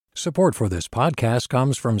Support for this podcast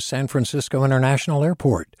comes from San Francisco International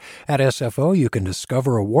Airport. At SFO, you can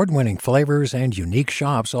discover award-winning flavors and unique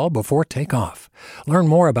shops all before takeoff. Learn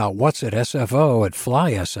more about what's at SFO at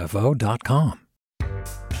flysfo.com.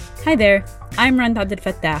 Hi there, I'm Rand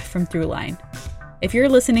Abdel-Fattah from Throughline. If you're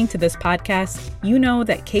listening to this podcast, you know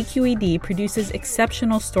that KQED produces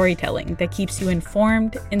exceptional storytelling that keeps you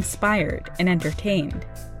informed, inspired, and entertained.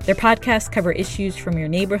 Their podcasts cover issues from your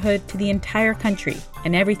neighborhood to the entire country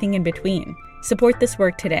and everything in between. Support this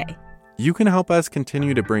work today. You can help us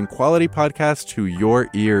continue to bring quality podcasts to your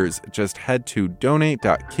ears. Just head to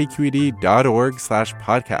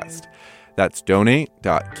donate.kqed.org/podcast. That's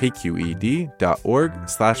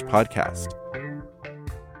donate.kqed.org/podcast.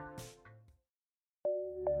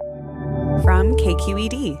 From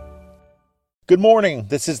KQED. Good morning.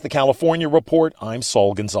 This is the California Report. I'm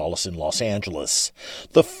Saul Gonzalez in Los Angeles.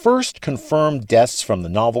 The first confirmed deaths from the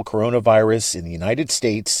novel coronavirus in the United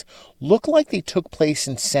States look like they took place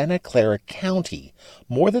in Santa Clara County,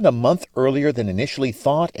 more than a month earlier than initially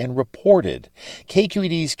thought and reported.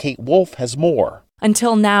 KQED's Kate Wolffe has more.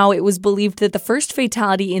 Until now, it was believed that the first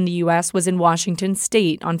fatality in the U.S. was in Washington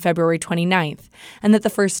state on February 29th, and that the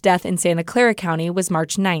first death in Santa Clara County was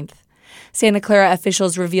March 9th. Santa Clara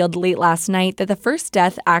officials revealed late last night that the first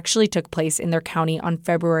death actually took place in their county on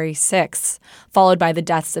February 6th, followed by the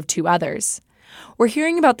deaths of two others. We're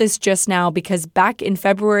hearing about this just now because back in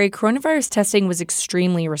February, coronavirus testing was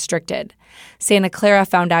extremely restricted. Santa Clara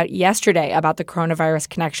found out yesterday about the coronavirus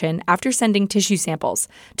connection after sending tissue samples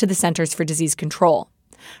to the Centers for Disease Control.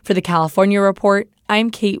 For the California Report, I'm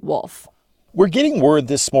Kate Wolffe. We're getting word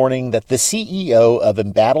this morning that the CEO of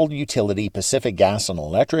embattled utility Pacific Gas and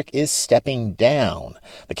Electric is stepping down.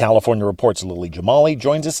 The California Report's Lily Jamali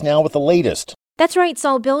joins us now with the latest. That's right,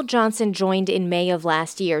 Saul. Bill Johnson joined in May of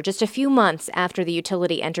last year, just a few months after the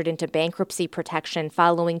utility entered into bankruptcy protection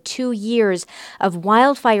following 2 years of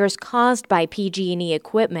wildfires caused by PG&E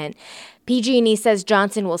equipment. PG&E says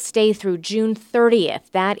Johnson will stay through June 30th.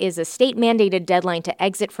 That is a state-mandated deadline to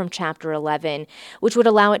exit from Chapter 11, which would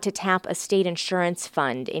allow it to tap a state insurance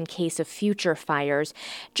fund in case of future fires.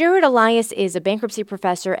 Jared Elias is a bankruptcy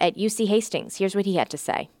professor at UC Hastings. Here's what he had to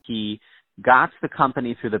say. He got the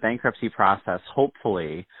company through the bankruptcy process,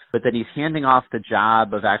 hopefully, but then he's handing off the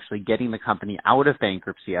job of actually getting the company out of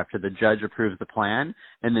bankruptcy after the judge approves the plan,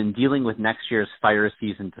 and then dealing with next year's fire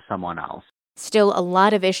season to someone else. Still a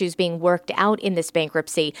lot of issues being worked out in this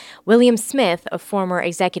bankruptcy. William Smith, a former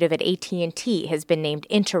executive at AT&T, has been named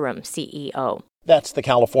interim CEO. That's the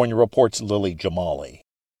California Report's Lily Jamali.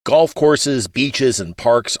 Golf courses, beaches, and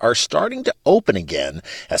parks are starting to open again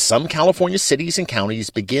as some California cities and counties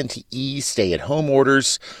begin to ease stay-at-home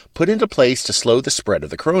orders put into place to slow the spread of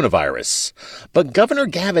the coronavirus. But Governor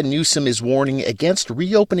Gavin Newsom is warning against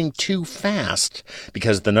reopening too fast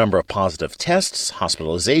because the number of positive tests,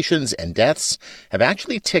 hospitalizations, and deaths have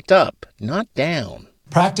actually ticked up, not down.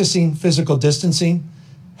 Practicing physical distancing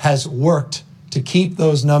has worked to keep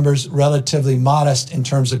those numbers relatively modest in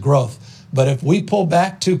terms of growth. But if we pull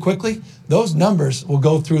back too quickly, those numbers will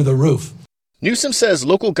go through the roof. Newsom says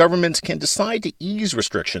local governments can decide to ease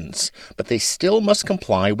restrictions, but they still must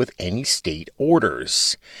comply with any state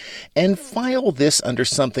orders. And file this under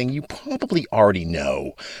something you probably already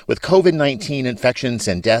know. With COVID-19 infections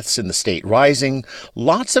and deaths in the state rising,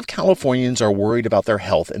 lots of Californians are worried about their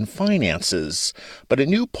health and finances. But a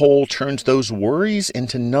new poll turns those worries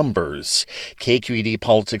into numbers. KQED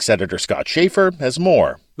politics editor Scott Shafer has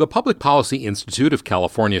more. The Public Policy Institute of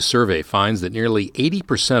California survey finds that nearly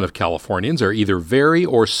 80% of Californians are either very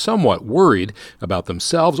or somewhat worried about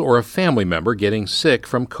themselves or a family member getting sick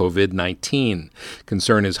from COVID-19.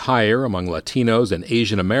 Concern is higher among Latinos and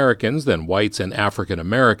Asian Americans than whites and African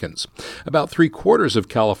Americans. About 3/4 of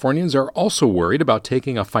Californians are also worried about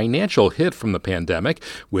taking a financial hit from the pandemic,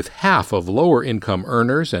 with half of lower-income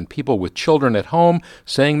earners and people with children at home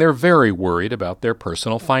saying they're very worried about their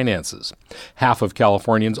personal finances. Half of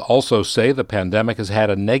Californians also say the pandemic has had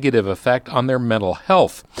a negative effect on their mental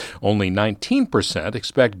health. Only 19%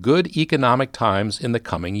 expect good economic times in the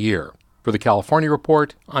coming year. For the California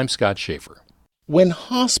Report, I'm Scott Shafer. When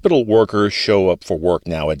hospital workers show up for work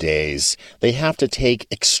nowadays, they have to take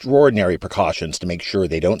extraordinary precautions to make sure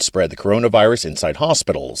they don't spread the coronavirus inside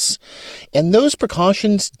hospitals. And those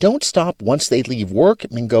precautions don't stop once they leave work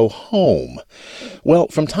and go home. Well,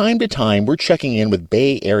 from time to time, we're checking in with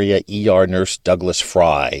Bay Area ER nurse Douglas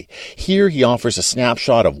Frey. Here he offers a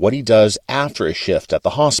snapshot of what he does after a shift at the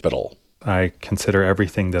hospital. I consider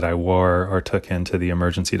everything that I wore or took into the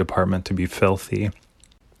emergency department to be filthy.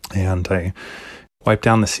 And I wiped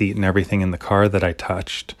down the seat and everything in the car that I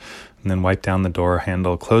touched. and then wipe down the door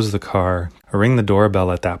handle, close the car. I ring the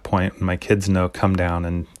doorbell at that point, and my kids know, come down,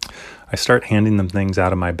 and I start handing them things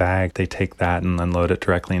out of my bag. They take that and unload it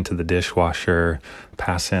directly into the dishwasher,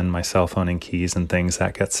 pass in my cell phone and keys and things.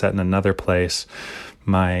 That gets set in another place.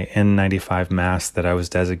 My N95 mask that I was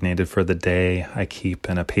designated for the day, I keep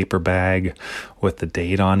in a paper bag with the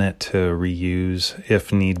date on it to reuse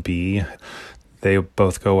if need be. They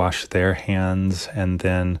both go wash their hands, and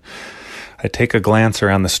then I take a glance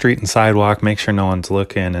around the street and sidewalk, make sure no one's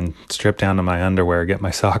looking, and strip down to my underwear, get my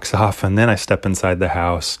socks off, and then I step inside the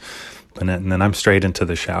house, and then I'm straight into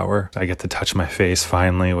the shower. I get to touch my face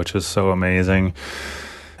finally, which is so amazing.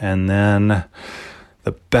 And then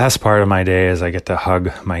the best part of my day is I get to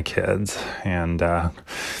hug my kids. And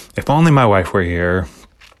if only my wife were here,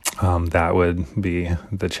 that would be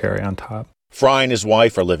the cherry on top. Frey and his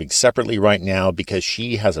wife are living separately right now because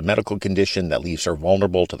she has a medical condition that leaves her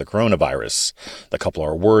vulnerable to the coronavirus. The couple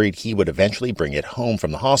are worried he would eventually bring it home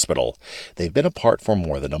from the hospital. They've been apart for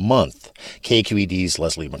more than a month. KQED's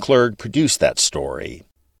Leslie McClurg produced that story.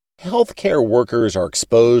 Healthcare workers are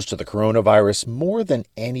exposed to the coronavirus more than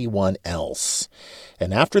anyone else.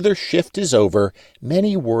 And after their shift is over,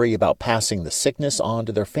 many worry about passing the sickness on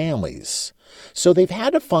to their families. So they've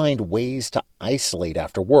had to find ways to isolate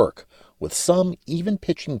after work, with some even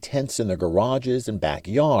pitching tents in their garages and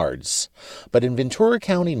backyards. But in Ventura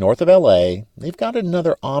County, north of L.A., they've got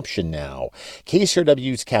another option now.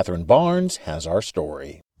 KCRW's Kathryn Barnes has our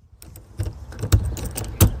story.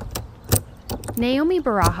 Naomi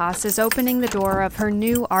Barajas is opening the door of her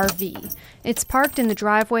new RV. It's parked in the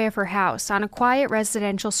driveway of her house on a quiet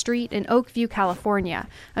residential street in Oakview, California,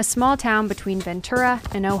 a small town between Ventura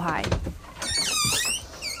and Ojai.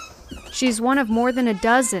 She's one of more than a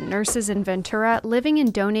dozen nurses in Ventura living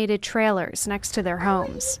in donated trailers next to their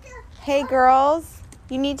homes. Hey girls,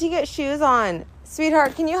 you need to get shoes on.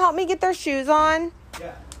 Sweetheart, can you help me get their shoes on?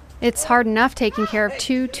 Yeah. It's hard enough taking care of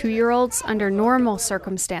two 2-year-olds under normal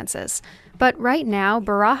circumstances. But right now,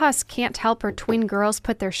 Barajas can't help her twin girls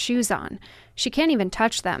put their shoes on. She can't even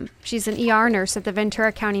touch them. She's an ER nurse at the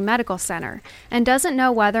Ventura County Medical Center and doesn't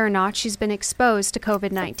know whether or not she's been exposed to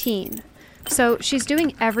COVID-19. So she's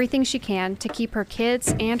doing everything she can to keep her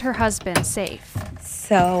kids and her husband safe.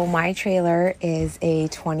 So my trailer is a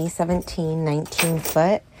 2017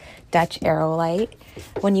 19-foot Dutch Aerolite.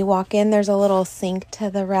 When you walk in, there's a little sink to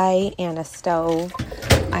the right and a stove.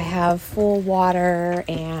 I have full water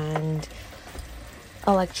and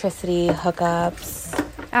electricity hookups.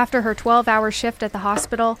 After her 12-hour shift at the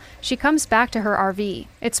hospital, she comes back to her RV.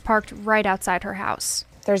 It's parked right outside her house.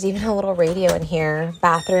 There's even a little radio in here,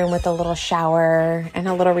 bathroom with a little shower, and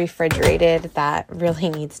a little refrigerated that really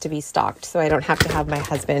needs to be stocked so I don't have to have my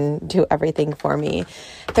husband do everything for me.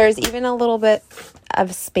 There's even a little bit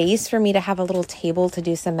of space for me to have a little table to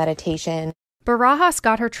do some meditation. Barajas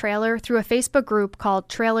got her trailer through a Facebook group called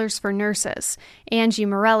Trailers for Nurses. Angie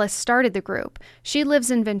Morales started the group. She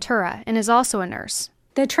lives in Ventura and is also a nurse.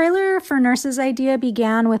 The Trailer for Nurses idea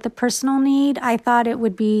began with a personal need. I thought it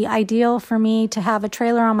would be ideal for me to have a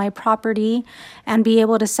trailer on my property and be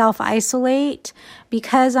able to self-isolate.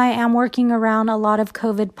 Because I am working around a lot of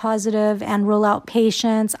COVID positive and rule-out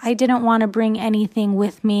patients, I didn't want to bring anything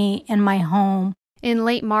with me in my home. In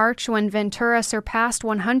late March, when Ventura surpassed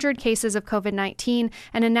 100 cases of COVID-19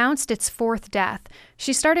 and announced its 4th death,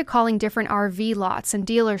 she started calling different RV lots and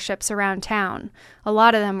dealerships around town. A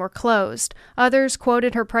lot of them were closed. Others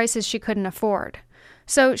quoted her prices she couldn't afford.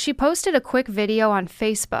 So she posted a quick video on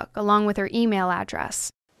Facebook along with her email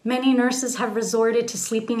address. Many nurses have resorted to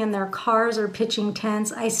sleeping in their cars or pitching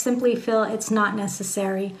tents. I simply feel it's not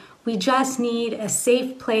necessary. We just need a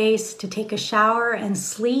safe place to take a shower and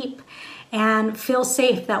sleep and feel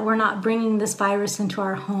safe that we're not bringing this virus into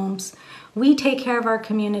our homes. We take care of our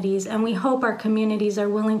communities, and we hope our communities are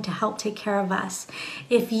willing to help take care of us.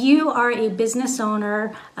 If you are a business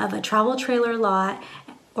owner of a travel trailer lot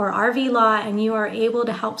or RV lot and you are able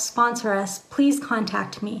to help sponsor us, please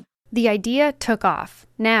contact me. The idea took off.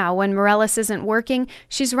 Now, when Morales isn't working,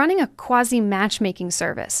 she's running a quasi-matchmaking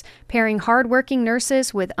service, pairing hardworking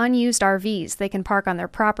nurses with unused RVs they can park on their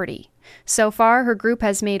property. So far, her group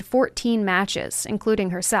has made 14 matches,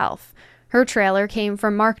 including herself. Her trailer came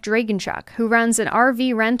from Mark Dragonchuk, who runs an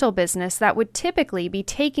RV rental business that would typically be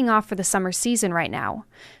taking off for the summer season right now.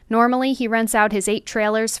 Normally, he rents out his 8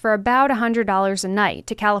 trailers for about $100 a night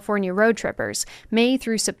to California road trippers, May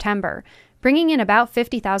through September, bringing in about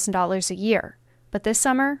 $50,000 a year. But this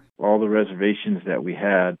summer, all the reservations that we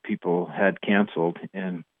had, people had canceled,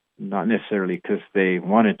 and not necessarily because they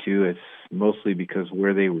wanted to. It's mostly because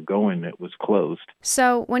where they were going, it was closed.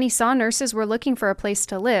 So when he saw nurses were looking for a place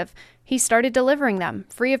to live, he started delivering them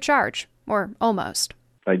free of charge, or almost.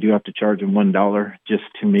 I do have to charge them $1 just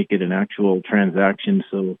to make it an actual transaction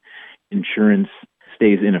so insurance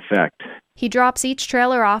stays in effect. He drops each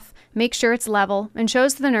trailer off, makes sure it's level, and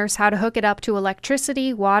shows the nurse how to hook it up to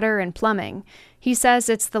electricity, water, and plumbing. He says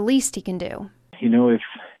it's the least he can do. You know, if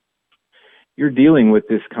you're dealing with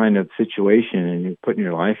this kind of situation and you're putting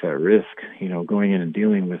your life at risk, you know, going in and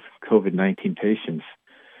dealing with COVID-19 patients,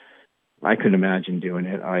 I couldn't imagine doing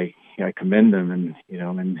it. I commend them, and, you know,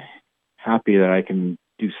 I'm happy that I can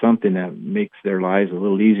do something that makes their lives a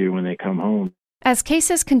little easier when they come home. As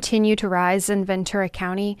cases continue to rise in Ventura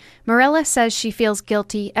County, Morella says she feels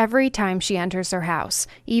guilty every time she enters her house,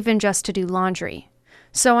 even just to do laundry.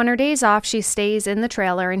 So on her days off, she stays in the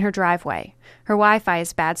trailer in her driveway. Her Wi-Fi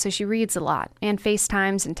is bad, so she reads a lot and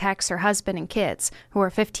FaceTimes and texts her husband and kids, who are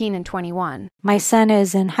 15 and 21. My son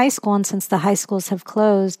is in high school, and since the high schools have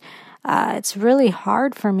closed, it's really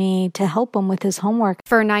hard for me to help him with his homework.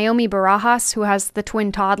 For Naomi Barajas, who has the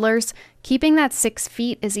twin toddlers, keeping that 6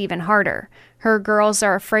 feet is even harder. Her girls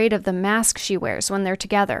are afraid of the mask she wears when they're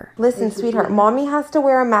together. Listen, sweetheart, Mommy has to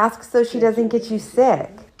wear a mask so she doesn't get you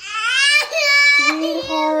sick.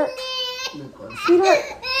 Sweetheart,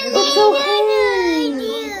 it's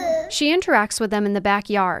okay. She interacts with them in the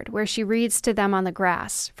backyard, where she reads to them on the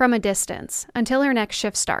grass, from a distance, until her next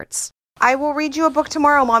shift starts. I will read you a book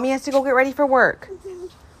tomorrow. Mommy has to go get ready for work.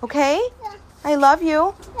 Okay? Yeah. I love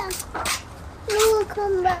you. Yeah. You will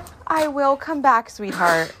come back. I will come back,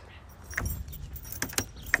 sweetheart.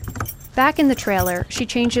 Back in the trailer, she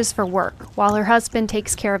changes for work, while her husband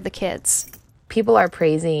takes care of the kids. People are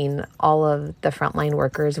praising all of the frontline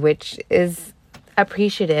workers, which is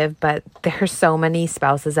appreciative, but there are so many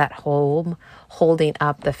spouses at home holding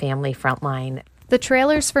up the family frontline. The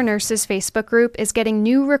Trailers for Nurses Facebook group is getting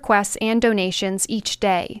new requests and donations each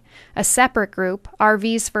day. A separate group,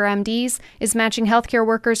 RVs for MDs, is matching healthcare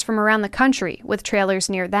workers from around the country with trailers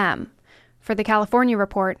near them. For the California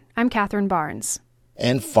Report, I'm Kathryn Barnes.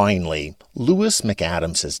 And finally, Lewis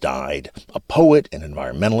MacAdams has died. A poet and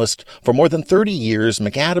environmentalist, for more than 30 years,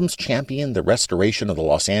 MacAdams championed the restoration of the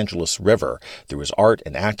Los Angeles River through his art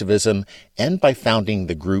and activism, and by founding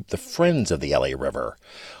the group the Friends of the LA River.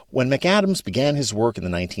 When MacAdams began his work in the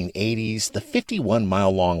 1980s, the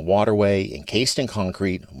 51-mile-long waterway, encased in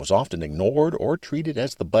concrete, was often ignored or treated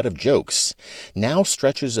as the butt of jokes. Now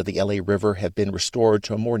stretches of the LA River have been restored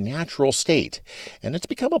to a more natural state, and it's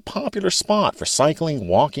become a popular spot for cycling,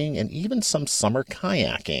 walking, and even some summer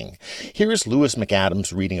kayaking. Here's Lewis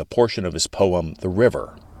MacAdams reading a portion of his poem, The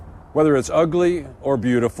River. Whether it's ugly or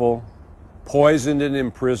beautiful, poisoned and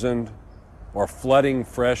imprisoned, or flooding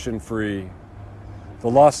fresh and free, the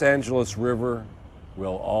Los Angeles River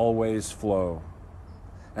will always flow,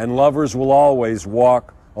 and lovers will always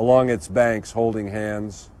walk along its banks holding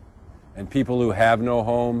hands, and people who have no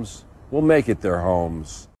homes will make it their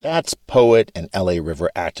homes. That's poet and LA River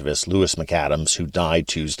activist Lewis MacAdams, who died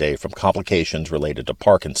Tuesday from complications related to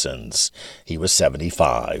Parkinson's. He was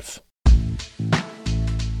 75.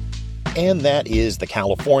 And that is the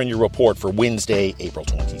California Report for Wednesday, April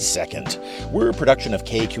 22nd. We're a production of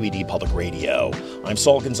KQED Public Radio. I'm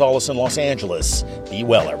Saul Gonzalez in Los Angeles. Be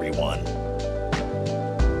well, everyone.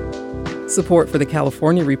 Support for the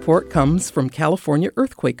California Report comes from California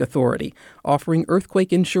Earthquake Authority, offering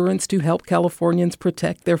earthquake insurance to help Californians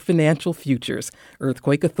protect their financial futures.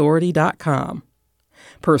 EarthquakeAuthority.com.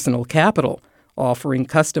 Personal Capital, offering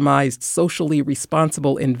customized, socially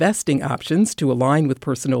responsible investing options to align with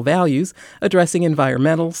personal values, addressing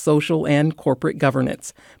environmental, social, and corporate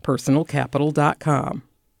governance. Personalcapital.com.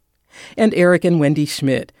 And Eric and Wendy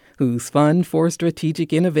Schmidt, whose Fund for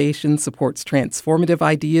Strategic Innovation supports transformative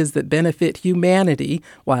ideas that benefit humanity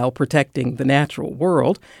while protecting the natural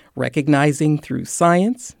world, recognizing through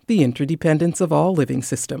science the interdependence of all living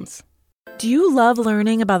systems. Do you love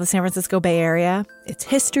learning about the San Francisco Bay Area, its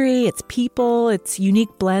history, its people, its unique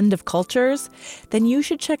blend of cultures? Then you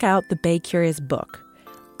should check out the Bay Curious book.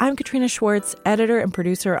 I'm Katrina Schwartz, editor and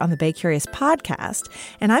producer on the Bay Curious podcast,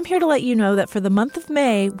 and I'm here to let you know that for the month of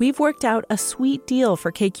May, we've worked out a sweet deal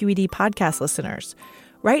for KQED podcast listeners.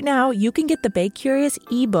 Right now, you can get the Bay Curious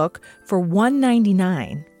ebook for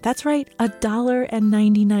 $1.99. That's right,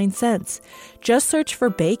 $1.99. Just search for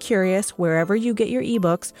Bay Curious wherever you get your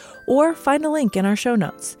ebooks, or find a link in our show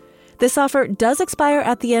notes. This offer does expire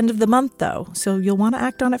at the end of the month, though, so you'll want to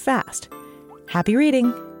act on it fast. Happy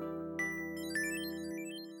reading!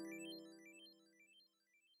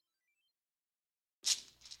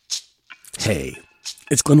 Hey,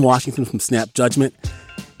 it's Glenn Washington from Snap Judgment,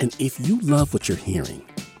 And if you love what you're hearing,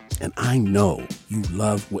 and I know you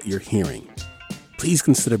love what you're hearing, please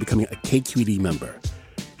consider becoming a KQED member.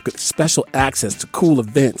 You get special access to cool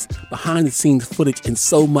events, behind-the-scenes footage, and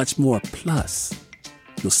so much more. Plus,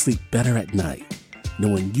 you'll sleep better at night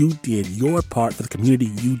knowing you did your part for the community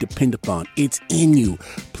you depend upon. It's in you.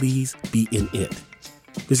 Please be in it.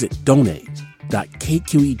 Visit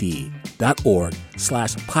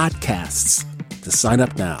donate.kqed.org/podcasts to sign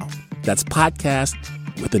up now. That's podcast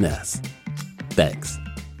with an S. Thanks.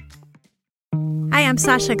 Hi, I'm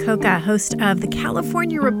Sasha Coca, host of the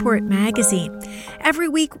California Report magazine. Every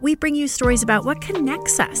week, we bring you stories about what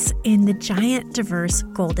connects us in the giant, diverse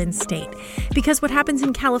Golden State. Because what happens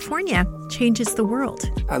in California changes the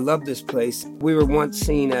world. I love this place. We were once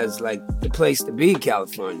seen as like the place to be,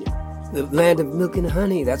 California. The land of milk and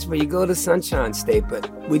honey. That's where you go to Sunshine State,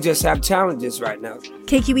 but we just have challenges right now.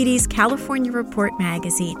 KQED's California Report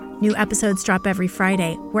magazine. New episodes drop every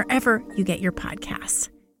Friday, wherever you get your podcasts.